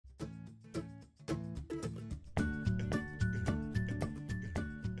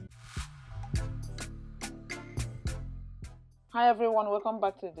Hi everyone, welcome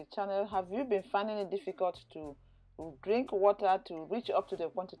back to the channel. Have you been finding it difficult to drink water, to reach up to the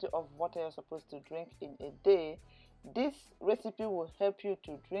quantity of water you're supposed to drink in a day? This recipe will help you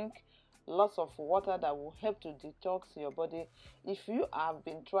to drink lots of water that will help to detox your body. If you have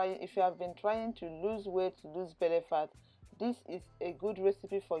been trying to lose weight, to lose belly fat, this is a good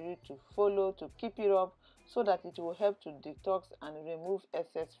recipe for you to follow, to keep it up, so that it will help to detox and remove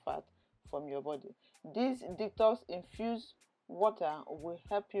excess fat from your body. This detox infused water will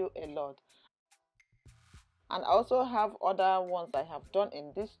help you a lot. And I also have other ones I have done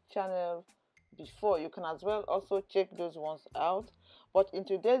in this channel before. You can as well also check those ones out. But in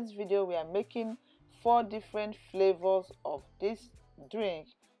today's video, we are making 4 different flavors of this drink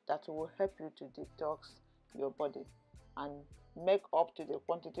that will help you to detox your body and make up to the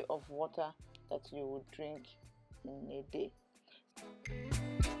quantity of water that you would drink in a day.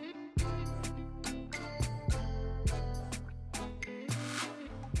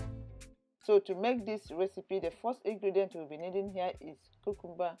 So to make this recipe, the first ingredient we'll be needing here is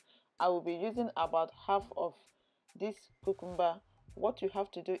cucumber. I will be using about half of this cucumber. What you have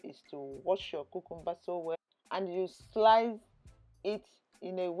to do is to wash your cucumber so well, and you slice it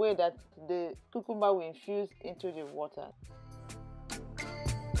in a way that the cucumber will infuse into the water.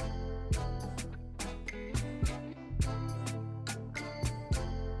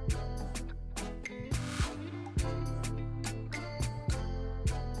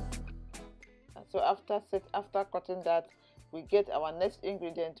 So after cutting that, we get our next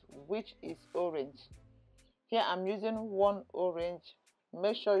ingredient, which is orange. Here I'm using 1 orange.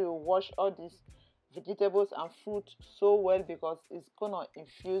 Make sure you wash all these vegetables and fruit so well, because it's gonna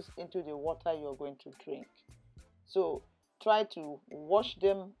infuse into the water you're going to drink. So try to wash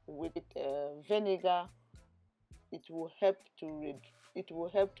them with vinegar. It will help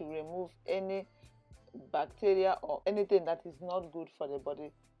to remove any bacteria or anything that is not good for the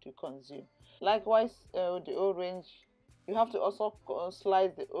body to consume. Likewise, the orange, you have to also slice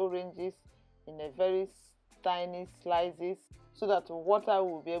the oranges in a very tiny slices, so that water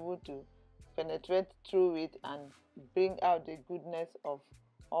will be able to penetrate through it and bring out the goodness of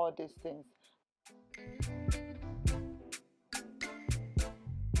all these things.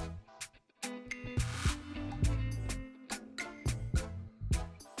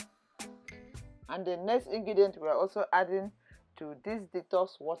 And the next ingredient we are also adding to this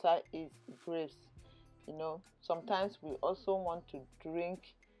detox water is grapes. You know, sometimes we also want to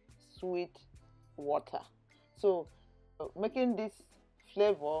drink sweet water. So making this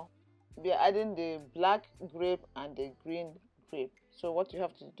flavor, we are adding the black grape and the green grape. So what you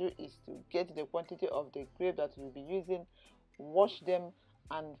have to do is to get the quantity of the grape that you'll be using, wash them,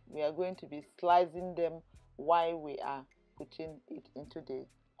 and we are going to be slicing them while we are putting it into the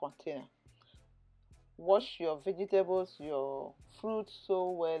container. Wash your vegetables, your fruits so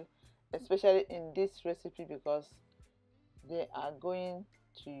well, especially in this recipe, because they are going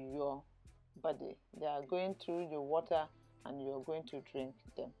to your body. They are going through the water and you are going to drink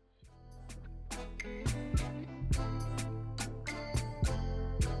them.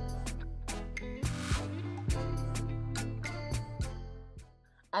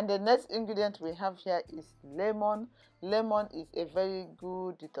 And the next ingredient we have here is lemon. Lemon is a very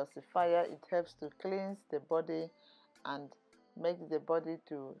good detoxifier. It helps to cleanse the body and makes the body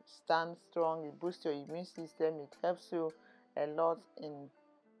to stand strong. It boosts your immune system. It helps you a lot in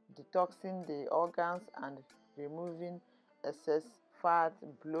detoxing the organs and removing excess fat,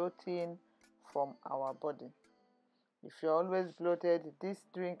 bloating from our body. If you're always bloated, this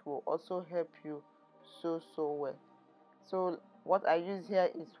drink will also help you so well. So what I use here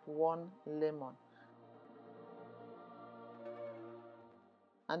is 1 lemon.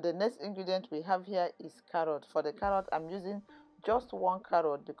 And the next ingredient we have here is carrot. For the carrot, I'm using just 1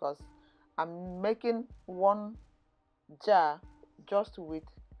 carrot, because I'm making 1 jar just with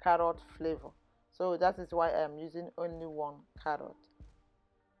carrot flavor. So that is why I am using only 1 carrot.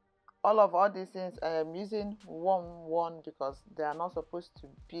 All these things I am using 1 because they are not supposed to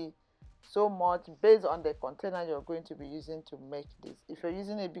be so much, based on the container you're going to be using to make this. If you're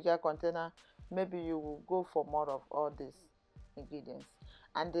using a bigger container, maybe you will go for more of all these ingredients.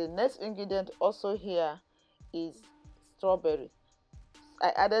 And the next ingredient also here is strawberry.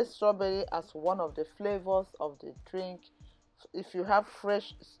 I added strawberry as one of the flavors of the drink. If you have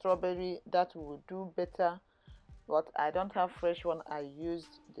fresh strawberry, that will do better, but I don't have fresh one. I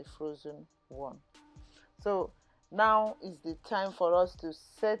used the frozen one. So now is the time for us to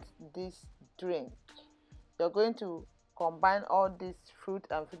set this drink. You're going to combine all these fruit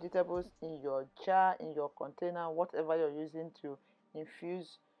and vegetables in your jar, in your container, whatever you're using to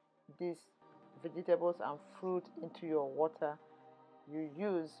infuse this vegetables and fruit into your water you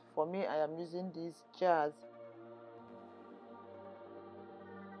use. For me, I am using these jars.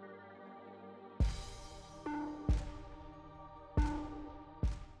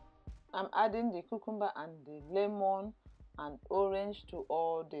 I'm adding the cucumber and the lemon and orange to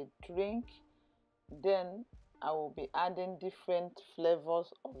all the drink. Then I will be adding different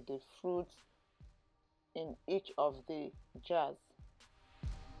flavors of the fruits in each of the jars.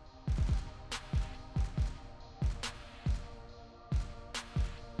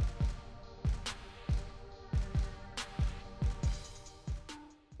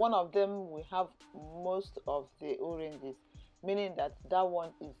 One of them will have most of the oranges, meaning that that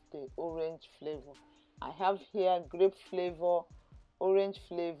one is the orange flavor. I have here grape flavor, orange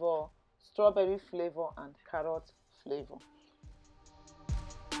flavor, strawberry flavor, and carrot flavor.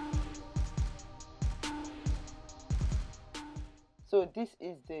 So this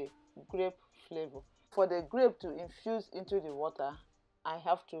is the grape flavor. For the grape to infuse into the water, I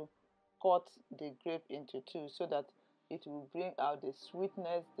have to cut the grape into two so that it will bring out the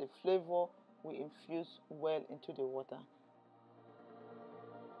sweetness, the flavor will infuse well into the water.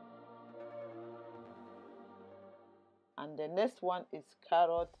 And the next one is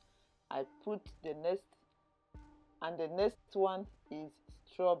carrot. I put the next, and the next one is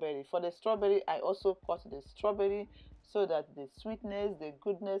strawberry. For the strawberry, I also cut the strawberry so that the sweetness, the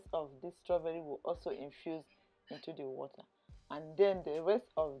goodness of this strawberry will also infuse into the water. And then the rest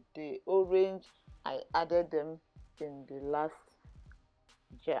of the orange, I added them in the last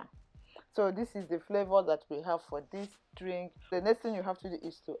jar. So this is the flavor that we have for this drink. The next thing you have to do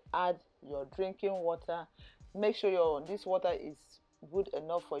is to add your drinking water. Make sure this water is good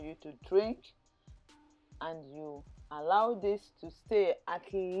enough for you to drink, and you allow this to stay at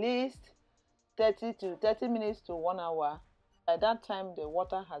least 30 minutes to 1 hour. By that time, the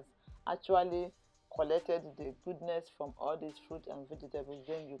water has actually collected the goodness from all these fruit and vegetables.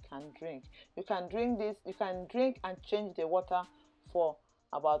 Then you can drink. You can drink this. You can drink and change the water for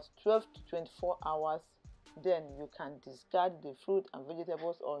about 12 to 24 hours. Then you can discard the fruit and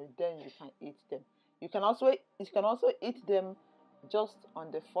vegetables, or then you can eat them. You can also eat them just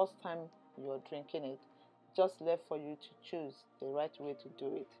on the first time you're drinking it. Just left for you to choose the right way to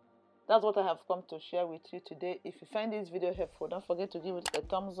do it. That's what I have come to share with you today. If you find this video helpful, don't forget to give it a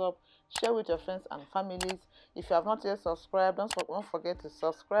thumbs up, share with your friends and families. If you have not yet subscribed, don't forget to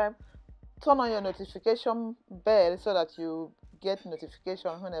subscribe. Turn on your notification bell so that you get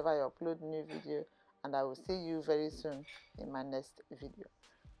notification whenever I upload new video. And I will see you very soon in my next video.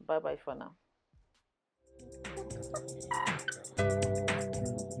 Bye bye for now.